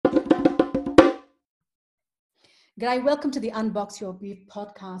G'day, welcome to the Unbox Your Beef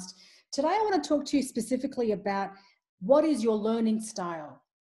podcast. Today I want to talk to you specifically about what is your learning style.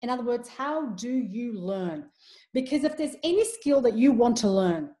 In other words, how do you learn? Because if there's any skill that you want to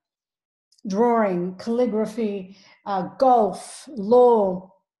learn, drawing, calligraphy, golf,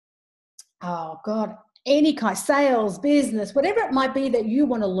 law, any kind, sales, business, whatever it might be that you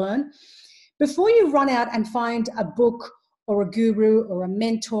want to learn, before you run out and find a book or a guru or a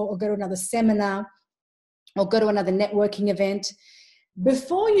mentor or go to another seminar, or go to another networking event,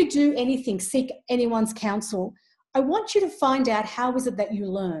 before you do anything, seek anyone's counsel, I want you to find out how is it that you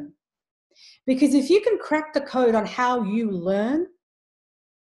learn. Because if you can crack the code on how you learn,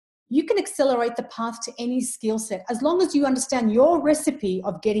 you can accelerate the path to any skill set as long as you understand your recipe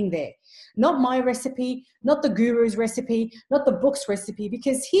of getting there. Not my recipe, not the guru's recipe, not the book's recipe,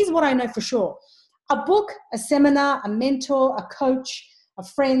 because here's what I know for sure. A book, a seminar, a mentor, a coach, a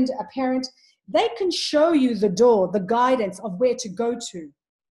friend, a parent, they can show you the door, the guidance of where to go to.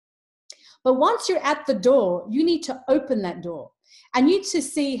 But once you're at the door, you need to open that door. And you need to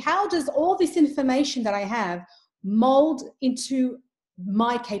see, how does all this information that I have mold into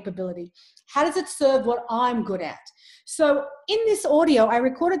my capability? How does it serve what I'm good at? So in this audio, I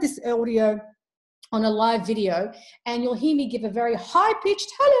recorded this audio on a live video, and you'll hear me give a very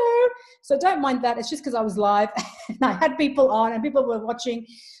high-pitched hello. So don't mind that. It's just because I was live and I had people on and people were watching.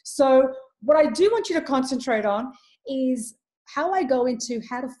 So what I do want you to concentrate on is how I go into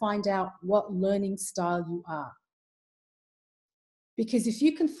how to find out what learning style you are. Because if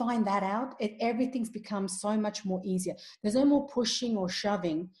you can find that out, everything's become so much more easier. There's no more pushing or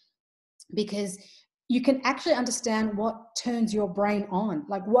shoving, because you can actually understand what turns your brain on,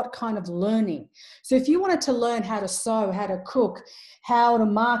 like what kind of learning. So if you wanted to learn how to sew, how to cook, how to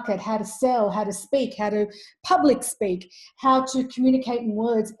market, how to sell, how to speak, how to public speak, how to communicate in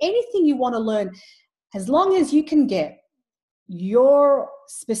words, anything you want to learn, as long as you can get your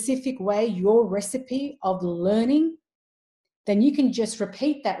specific way, your recipe of learning, then you can just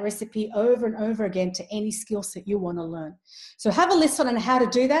repeat that recipe over and over again to any skill set you want to learn. So have a listen on how to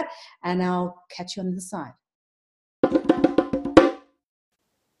do that, and I'll catch you on the other side.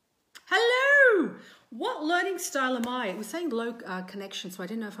 Hello! What learning style am I? It was saying low connection, so I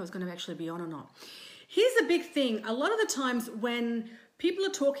didn't know if I was going to actually be on or not. Here's a big thing. A lot of the times when people are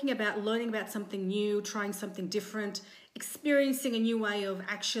talking about learning about something new, trying something different, experiencing a new way of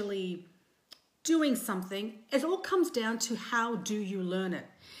actually doing something, it all comes down to how do you learn it.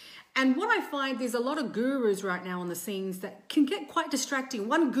 And what I find, there's a lot of gurus right now on the scenes that can get quite distracting.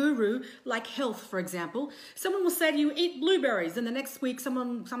 One guru, like health, for example, someone will say to you, eat blueberries, and the next week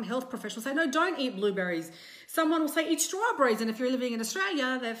some health professional will say, no, don't eat blueberries. Someone will say, eat strawberries, and if you're living in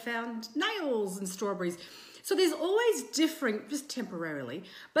Australia, they've found nails in strawberries. So there's always differing, just temporarily,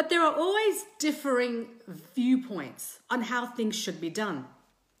 but there are always differing viewpoints on how things should be done.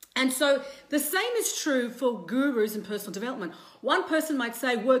 And so the same is true for gurus in personal development. One person might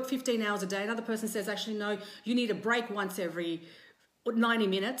say work 15 hours a day. Another person says, actually, no, you need a break once every 90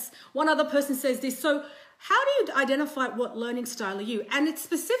 minutes. One other person says this. So how do you identify what learning style are you? And it's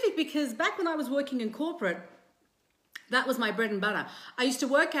specific because back when I was working in corporate, that was my bread and butter. I used to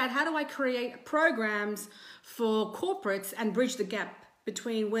work out, how do I create programs for corporates and bridge the gap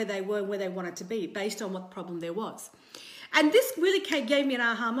between where they were and where they wanted to be based on what problem there was. And this really gave me an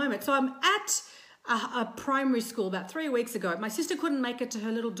aha moment. So I'm at a primary school about 3 weeks ago. My sister couldn't make it to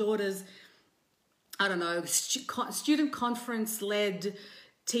her little daughter's, I don't know, student conference-led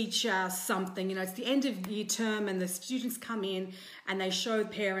teacher something. You know, it's the end of year term and the students come in and they show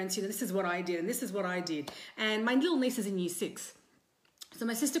parents, you know, this is what I did and this is what I did. And my little niece is in year 6. So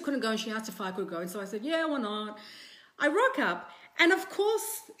my sister couldn't go and she asked if I could go. And so I said, yeah, why not? I rock up. And of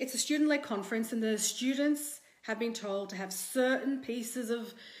course, it's a student-led conference and the students have been told to have certain pieces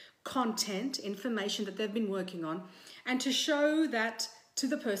of content, information that they've been working on, and to show that to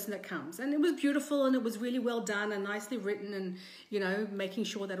the person that comes. And it was beautiful and it was really well done and nicely written, and, you know, making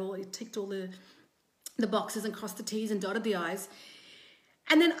sure that it ticked all the boxes and crossed the T's and dotted the I's.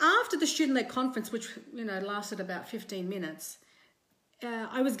 And then after the student-led conference, which, you know, lasted about 15 minutes,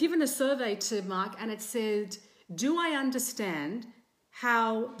 I was given a survey to mark, and it said, do I understand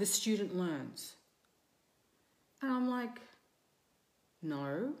how the student learns? And I'm like,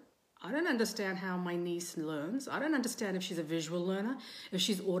 no, I don't understand how my niece learns. I don't understand if she's a visual learner, if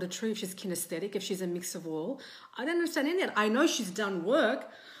she's auditory, if she's kinesthetic, if she's a mix of all. I don't understand any of that. I know she's done work,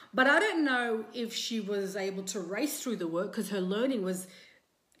 but I don't know if she was able to race through the work because her learning was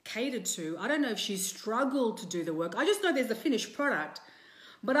catered to. I don't know if she struggled to do the work. I just know there's a finished product,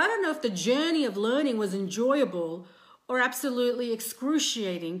 but I don't know if the journey of learning was enjoyable or absolutely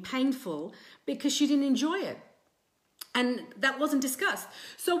excruciating, painful, because she didn't enjoy it. And that wasn't discussed.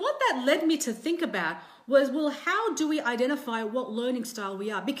 So what that led me to think about was, well, how do we identify what learning style we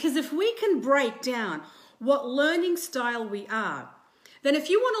are? Because if we can break down what learning style we are, then if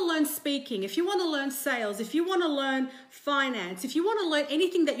you want to learn speaking, if you want to learn sales, if you want to learn finance, if you want to learn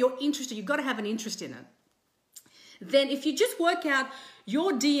anything that you're interested in, you've got to have an interest in it. Then if you just work out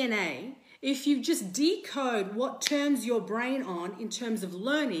your DNA, if you just decode what turns your brain on in terms of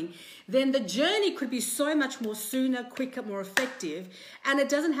learning, then the journey could be so much more sooner, quicker, more effective. And it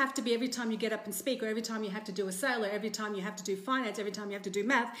doesn't have to be every time you get up and speak, or every time you have to do a sale, or every time you have to do finance, every time you have to do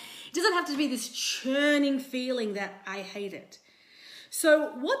math. It doesn't have to be this churning feeling that I hate it.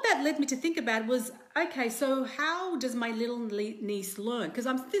 So what that led me to think about was, okay, so how does my little niece learn? Because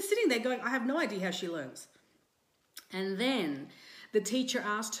I'm sitting there going, I have no idea how she learns. And then the teacher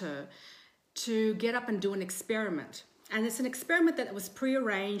asked her to get up and do an experiment. And it's an experiment that was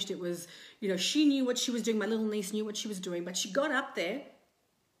prearranged. It was, she knew what she was doing. My little niece knew what she was doing. But she got up there,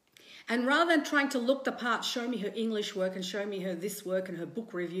 and rather than trying to look the part, show me her English work and show me her this work and her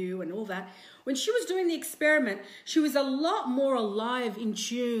book review and all that, when she was doing the experiment, she was a lot more alive, in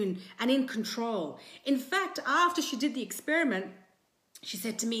tune, and in control. In fact, after she did the experiment, she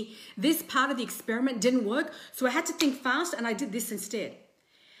said to me, this part of the experiment didn't work, so I had to think fast and I did this instead.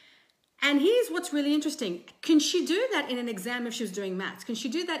 And here's what's really interesting. Can she do that in an exam if she was doing maths? Can she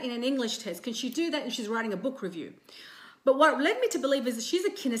do that in an English test? Can she do that if she's writing a book review? But what led me to believe is that she's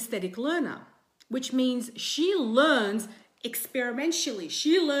a kinesthetic learner, which means she learns experientially.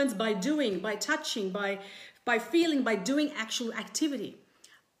 She learns by doing, by touching, by feeling, by doing actual activity.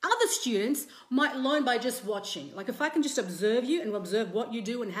 Other students might learn by just watching. Like if I can just observe you and observe what you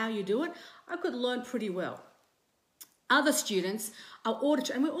do and how you do it, I could learn pretty well. Other students are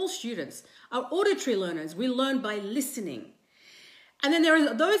auditory, and we're all students, are auditory learners. We learn by listening. And then there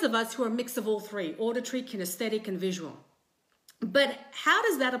are those of us who are a mix of all three, auditory, kinesthetic, and visual. But how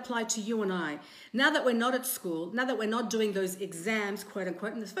does that apply to you and I? Now that we're not at school, now that we're not doing those exams, quote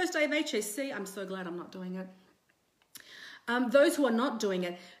unquote, and the first day of HSC, I'm so glad I'm not doing it. Those who are not doing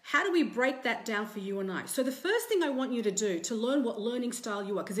it, how do we break that down for you and I? So the first thing I want you to do to learn what learning style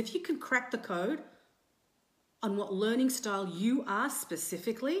you are, because if you can crack the code on what learning style you are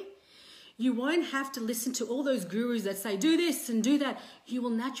specifically, you won't have to listen to all those gurus that say, do this and do that. You will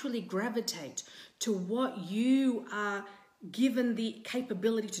naturally gravitate to what you are given the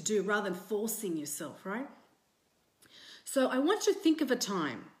capability to do rather than forcing yourself, right? So I want you to think of a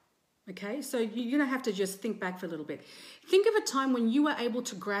time, okay? So you don't have to just think back for a little bit. Think of a time when you were able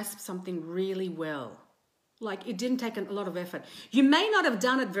to grasp something really well. Like it didn't take a lot of effort. You may not have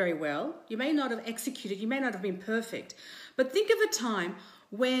done it very well. You may not have executed. You may not have been perfect. But think of a time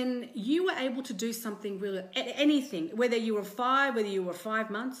when you were able to do something really, anything, whether you were 5, whether you were 5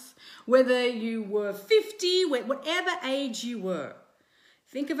 months, whether you were 50, whatever age you were.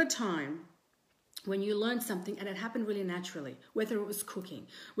 Think of a time when you learned something and it happened really naturally, whether it was cooking,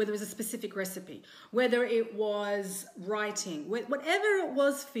 whether it was a specific recipe, whether it was writing, whatever it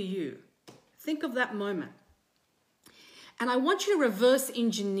was for you. Think of that moment. And I want you to reverse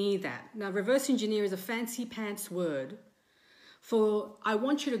engineer that. Now, reverse engineer is a fancy pants word for I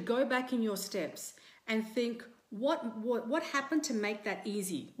want you to go back in your steps and think, what happened to make that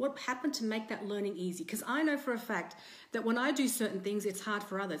easy? What happened to make that learning easy? Because I know for a fact that when I do certain things, it's hard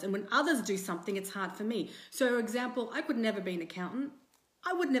for others. And when others do something, it's hard for me. So, for example, I could never be an accountant.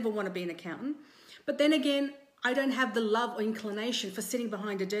 I would never want to be an accountant. But then again, I don't have the love or inclination for sitting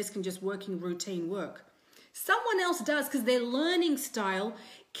behind a desk and just working routine work. Someone else does because their learning style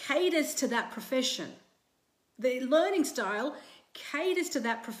caters to that profession. Their learning style caters to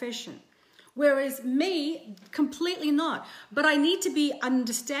that profession. Whereas me, completely not. But I need to be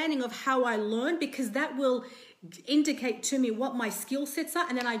understanding of how I learn because that will indicate to me what my skill sets are.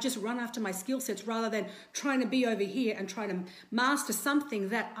 And then I just run after my skill sets rather than trying to be over here and trying to master something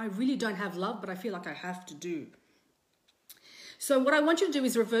that I really don't have love, but I feel like I have to do. So what I want you to do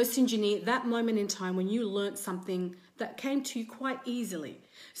is reverse engineer that moment in time when you learnt something that came to you quite easily.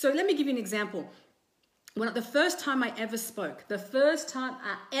 So let me give you an example. When the first time I ever spoke,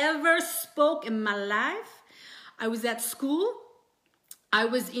 in my life, I was at school. I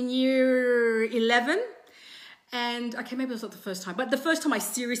was in year 11. And okay, maybe it was not the first time, but the first time I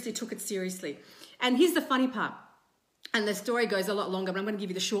seriously took it seriously. And here's the funny part. And the story goes a lot longer, but I'm going to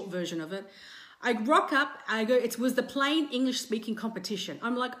give you the short version of it. I rock up, it was the plain English speaking competition.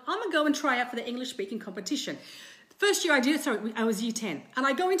 I'm like, I'm going to go and try out for the English speaking competition. First year I did it, I was year 10. And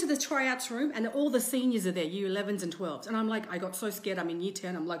I go into the tryouts room and all the seniors are there, year 11s and 12s. And I'm like, I got so scared, I'm in year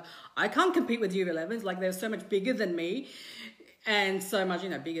 10. I'm like, I can't compete with year 11s. Like they're so much bigger than me. and so much,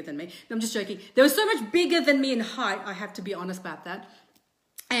 bigger than me. No, I'm just joking. They were so much bigger than me in height. I have to be honest about that.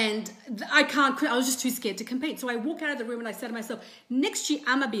 And I was just too scared to compete. So I walk out of the room and I said to myself, next year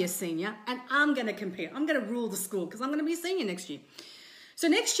I'm going to be a senior and I'm going to compete. I'm going to rule the school because I'm going to be a senior next year. So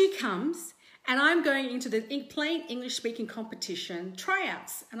next year comes and I'm going into the plain English speaking competition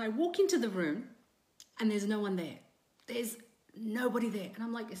tryouts. And I walk into the room and there's no one there. There's nobody there. And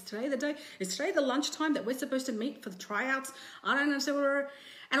I'm like, is today the day? Is today the lunchtime that we're supposed to meet for the tryouts? I don't know.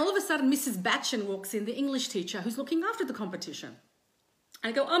 And all of a sudden, Mrs. Batchen walks in, the English teacher who's looking after the competition.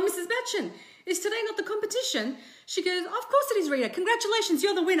 I go, oh, Mrs. Batchen, is today not the competition? She goes, of course it is, Rita. Congratulations,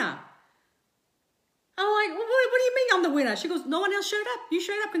 you're the winner. I'm like, well, what do you mean I'm the winner? She goes, no one else showed up. You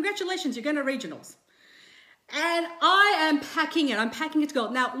showed up. Congratulations, you're going to regionals. And I am packing it. I'm packing it to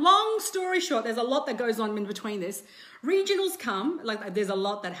go. Now, long story short, there's a lot that goes on in between this. Regionals come. Like, there's a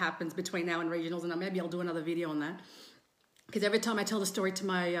lot that happens between now and regionals, and maybe I'll do another video on that. Because every time I tell the story to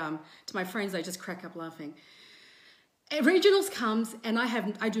my friends, they just crack up laughing. Regionals comes and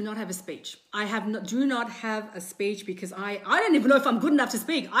I do not have a speech. Do not have a speech because I don't even know if I'm good enough to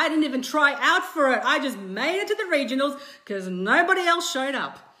speak. I didn't even try out for it. I just made it to the regionals because nobody else showed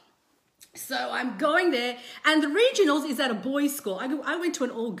up. So I'm going there, and the regionals is at a boys' school. I went to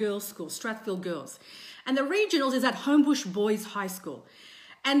an all-girls school, Strathfield Girls. And the regionals is at Homebush Boys High School.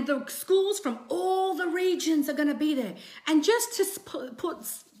 And the schools from all the regions are going to be there. And just to put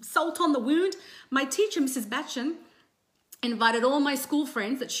salt on the wound, my teacher, Mrs. Batchen, invited all my school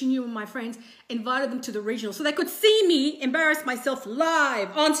friends that she knew were my friends, invited them to the regional so they could see me embarrass myself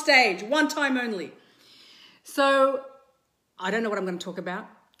live on stage, one time only. So I don't know what I'm going to talk about.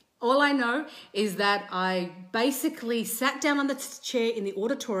 All I know is that I basically sat down on the chair in the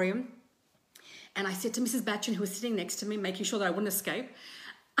auditorium and I said to Mrs. Batchen, who was sitting next to me, making sure that I wouldn't escape,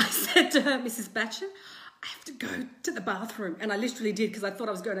 I said to her, Mrs. Batchen, I have to go to the bathroom. And I literally did because I thought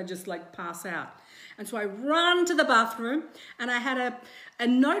I was going to just like pass out. And so I run to the bathroom and I had a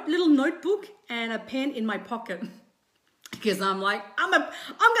little notebook and a pen in my pocket because I'm like, I'm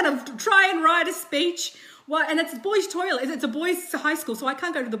going to try and write a speech. Well, and it's a boys' toilet. It's a boys' high school, so I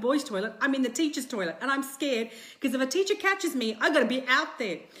can't go to the boys' toilet. I'm in the teacher's toilet and I'm scared because if a teacher catches me, I've got to be out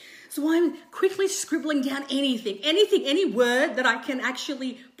there. So I'm quickly scribbling down any word that I can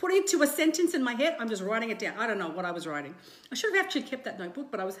actually put into a sentence in my head. I'm just writing it down. I don't know what I was writing. I should have actually kept that notebook,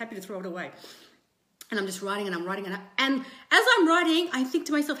 but I was happy to throw it away. And I'm just writing and I'm writing. And as I'm writing, I think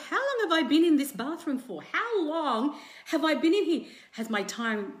to myself, how long have I been in this bathroom for? How long have I been in here? Has my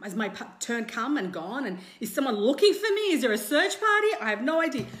turn come and gone? And is someone looking for me? Is there a search party? I have no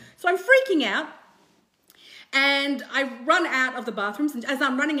idea. So I'm freaking out. And I run out of the bathrooms. And as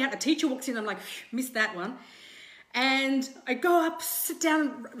I'm running out, a teacher walks in. I'm like, missed that one. And I go up, sit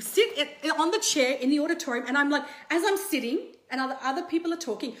on the chair in the auditorium. And I'm like, as I'm sitting and other people are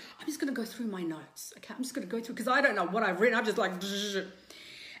talking, I'm just going to go through my notes. Okay, I'm just going to go through because I don't know what I've written. I'm just like,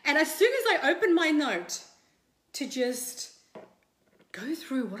 and as soon as I open my note to just go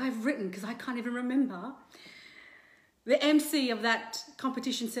through what I've written, because I can't even remember, the MC of that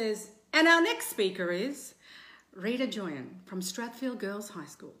competition says, and our next speaker is Rita Joyan from Strathfield Girls High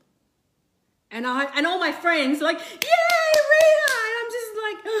School. And all my friends are like, yay, Rita! And I'm just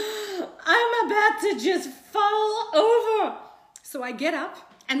like, I'm about to just fall over. So I get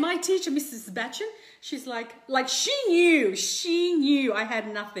up, and my teacher, Mrs. Batchen, she's like she knew I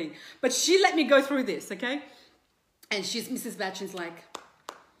had nothing. But she let me go through this, okay? And Mrs. Batchen's like,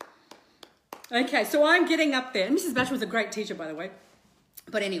 okay, so I'm getting up there. And Mrs. Batchen was a great teacher, by the way.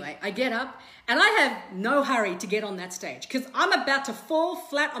 But anyway, I get up and I have no hurry to get on that stage because I'm about to fall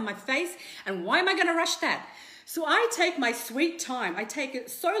flat on my face. And why am I going to rush that? So I take my sweet time. I take it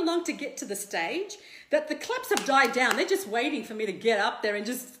so long to get to the stage that the claps have died down. They're just waiting for me to get up there and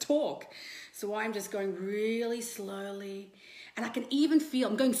just talk. So I'm just going really slowly. And I can even feel,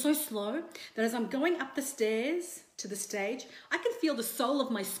 I'm going so slow that as I'm going up the stairs to the stage, I can feel the sole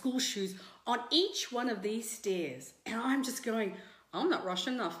of my school shoes on each one of these stairs. And I'm just going, I'm not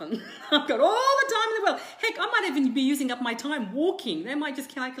rushing nothing. I've got all the time in the world. Heck, I might even be using up my time walking. They might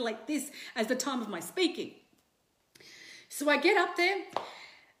just calculate this as the time of my speaking. So I get up there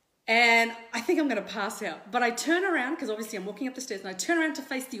and I think I'm going to pass out. But I turn around, because obviously I'm walking up the stairs, and I turn around to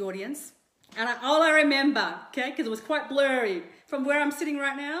face the audience. And all I remember, okay, because it was quite blurry from where I'm sitting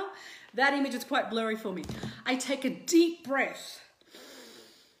right now, that image is quite blurry for me. I take a deep breath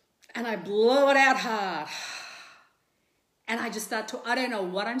and I blow it out hard. And I just start to, I don't know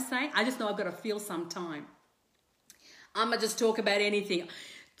what I'm saying. I just know I've got to feel some time. I'm going to just talk about anything.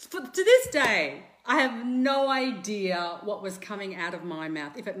 To this day, I have no idea what was coming out of my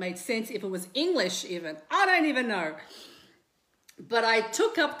mouth. If it made sense, if it was English even. I don't even know. But I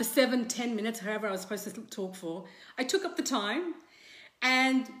took up the 7-10 minutes, however I was supposed to talk for. I took up the time,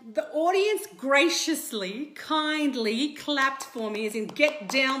 and the audience graciously, kindly clapped for me, as in get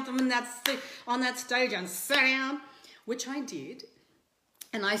down from on that stage and sit down, which I did.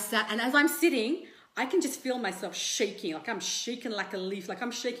 And I sat, and as I'm sitting, I can just feel myself shaking, like I'm shaking like a leaf, like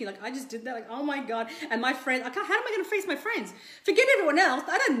I'm shaking, like I just did that, like, oh my God. And my friends, how am I going to face my friends? Forget everyone else.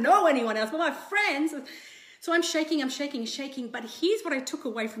 I don't know anyone else, but my friends. So I'm shaking. But here's what I took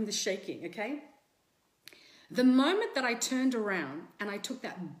away from the shaking, okay? The moment that I turned around and I took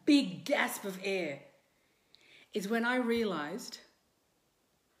that big gasp of air is when I realized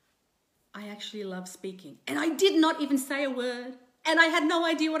I actually love speaking. And I did not even say a word. And I had no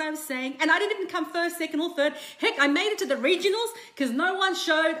idea what I was saying. And I didn't even come first, second, or third. Heck, I made it to the regionals because no one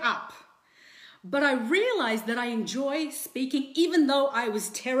showed up. But I realized that I enjoy speaking even though I was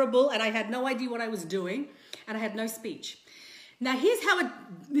terrible and I had no idea what I was doing and I had no speech. Now,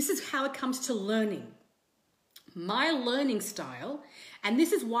 this is how it comes to learning. My learning style, and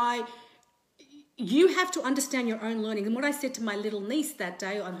this is why you have to understand your own learning. And what I said to my little niece that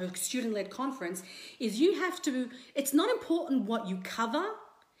day on her student-led conference is it's not important what you cover,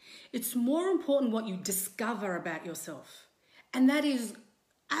 it's more important what you discover about yourself. And that is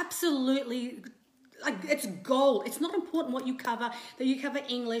absolutely, like, it's gold. It's not important what you cover, that you cover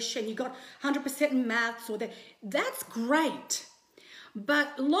English and you got 100% in maths or that. That's great.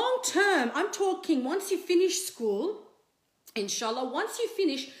 But long term, I'm talking once you finish school, inshallah, once you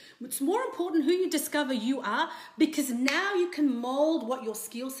finish, it's more important who you discover you are, because now you can mold what your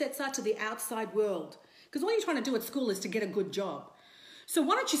skill sets are to the outside world. Because all you're trying to do at school is to get a good job. So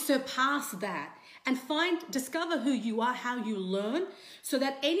why don't you surpass that and discover who you are, how you learn, so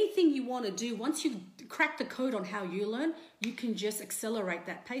that anything you want to do, once you crack the code on how you learn, you can just accelerate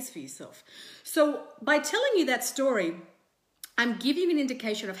that pace for yourself. So by telling you that story, I'm giving you an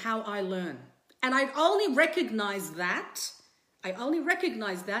indication of how I learn. And I only recognize that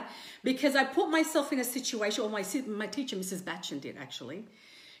because I put myself in a situation, or my teacher, Mrs. Batchen, did actually.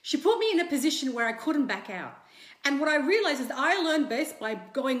 She put me in a position where I couldn't back out. And what I realized is I learn best by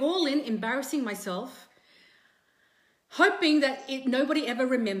going all in, embarrassing myself, hoping that nobody ever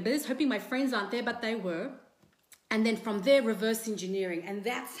remembers, hoping my friends aren't there, but they were. And then from there, reverse engineering. And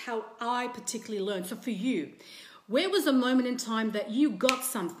that's how I particularly learned. So for you, where was a moment in time that you got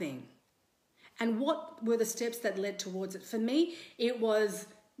something? And what were the steps that led towards it? For me, it was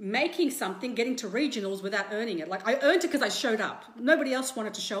making something, getting to regionals without earning it. Like, I earned it because I showed up. Nobody else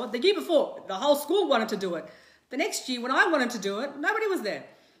wanted to show up. The year before, the whole school wanted to do it. The next year, when I wanted to do it, nobody was there.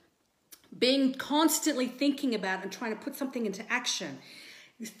 Being constantly thinking about and trying to put something into action.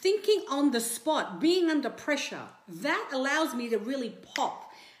 Thinking on the spot, being under pressure, that allows me to really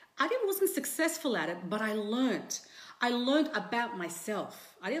pop. I wasn't successful at it, but I learned. I learned about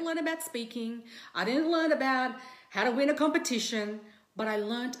myself. I didn't learn about speaking. I didn't learn about how to win a competition, but I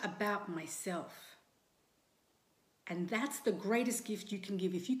learned about myself. And that's the greatest gift you can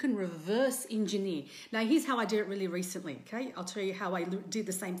give, if you can reverse engineer. Now, here's how I did it really recently, okay? I'll tell you how I did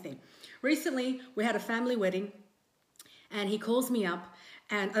the same thing. Recently, we had a family wedding, and he calls me up,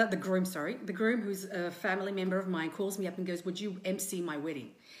 and the groom, who's a family member of mine, calls me up and goes, would you MC my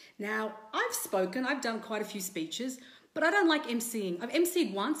wedding? Now, I've done quite a few speeches, but I don't like MCing. I've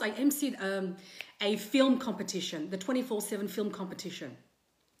MC'd once. I MC'd a film competition, the 24/7 film competition.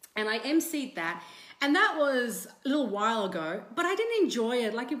 And I MC'd that. And that was a little while ago, but I didn't enjoy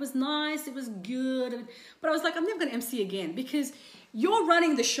it. Like, it was nice, it was good. But I was like, I'm never going to MC again, because you're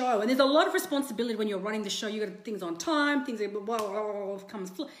running the show. And there's a lot of responsibility when you're running the show. You got things on time, things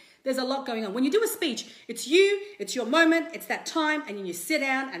that there's a lot going on. When you do a speech, it's you, it's your moment, it's that time, and then you sit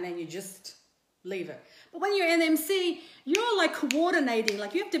down and then you just leave it. But when you're an MC, you're like coordinating,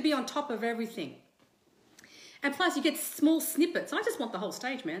 like you have to be on top of everything. And plus you get small snippets. I just want the whole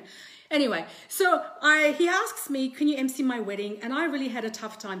stage, man. Anyway, so he asks me, can you MC my wedding? And I really had a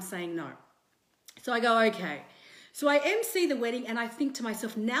tough time saying no. So I go, okay. So I MC the wedding, and I think to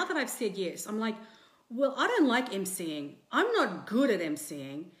myself, now that I've said yes, I'm like, well, I don't like MCing. I'm not good at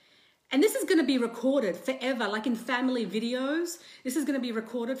MCing. And this is going to be recorded forever, like in family videos. This is going to be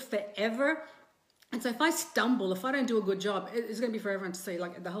recorded forever. And so if I stumble, if I don't do a good job, it's going to be for everyone to see.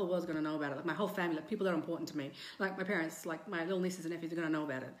 Like, the whole world's going to know about it. Like, my whole family, like, people that are important to me, like my parents, like my little nieces and nephews are going to know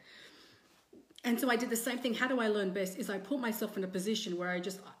about it. And so I did the same thing. How do I learn best? Is I put myself in a position where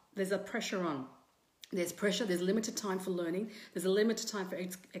there's a pressure on. There's pressure, there's limited time for learning, there's a limited time for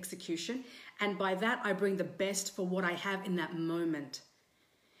execution. And by that, I bring the best for what I have in that moment.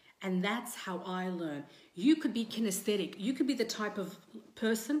 And that's how I learn. You could be kinesthetic. You could be the type of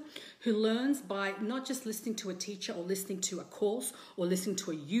person who learns by not just listening to a teacher or listening to a course or listening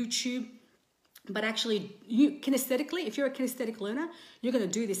to a YouTube, but actually you kinesthetically, if you're a kinesthetic learner, you're going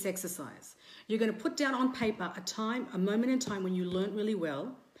to do this exercise. You're going to put down on paper a moment in time when you learned really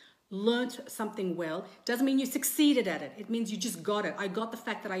well, learned something well. Doesn't mean you succeeded at it. It means you just got it. I got the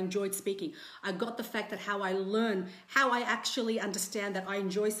fact that I enjoyed speaking. I got the fact that how I learn, how I actually understand that I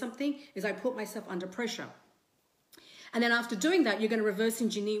enjoy something is I put myself under pressure. And then after doing that, you're going to reverse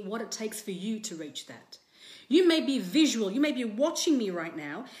engineer what it takes for you to reach that. You may be visual. You may be watching me right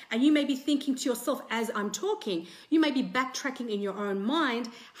now, and you may be thinking to yourself as I'm talking, you may be backtracking in your own mind.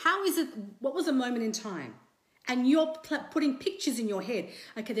 What was a moment in time? And you're putting pictures in your head.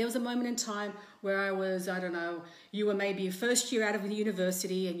 Okay, there was a moment in time where I was, I don't know, you were maybe a first year out of the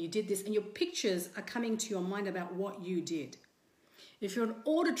university and you did this, and your pictures are coming to your mind about what you did. If you're an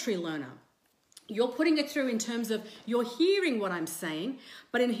auditory learner, you're putting it through in terms of you're hearing what I'm saying,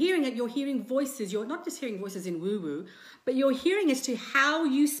 but in hearing it, you're hearing voices. You're not just hearing voices in woo-woo, but you're hearing as to how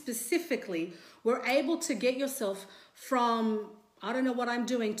you specifically were able to get yourself from, I don't know what I'm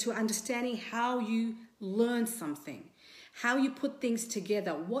doing, to understanding how you learn something, how you put things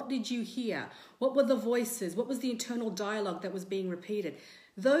together. What did you hear? What were the voices? What was the internal dialogue that was being repeated?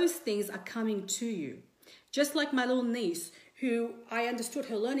 Those things are coming to you. Just like my little niece, who I understood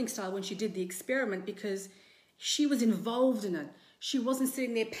her learning style when she did the experiment because she was involved in it. She wasn't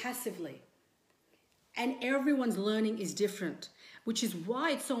sitting there passively. And everyone's learning is different, which is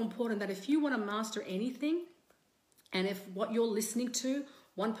why it's so important that if you want to master anything, and if what you're listening to,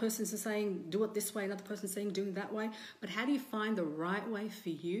 one person's saying, do it this way, another person's saying, do it that way. But how do you find the right way for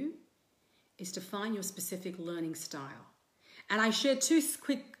you? Is to find your specific learning style. And I shared 2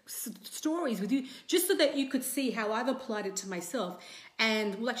 quick stories with you just so that you could see how I've applied it to myself.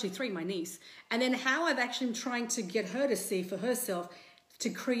 And, well, actually 3, my niece. And then how I've actually been trying to get her to see for herself to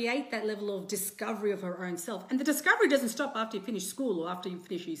create that level of discovery of her own self. And the discovery doesn't stop after you finish school or after you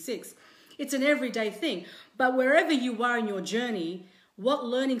finish year 6. It's an everyday thing. But wherever you are in your journey, what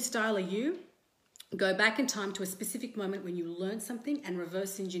learning style are you? Go back in time to a specific moment when you learned something and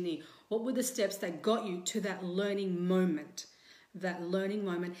reverse engineer. What were the steps that got you to that learning moment?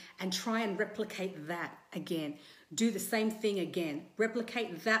 And try and replicate that again. Do the same thing again.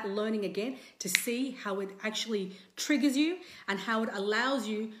 Replicate that learning again to see how it actually triggers you and how it allows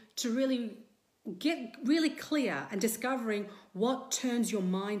you to really get really clear and discovering what turns your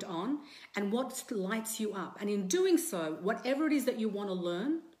mind on and what lights you up. And in doing so, whatever it is that you want to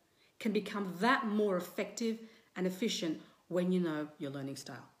learn can become that more effective and efficient when you know your learning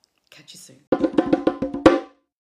style. Catch you soon.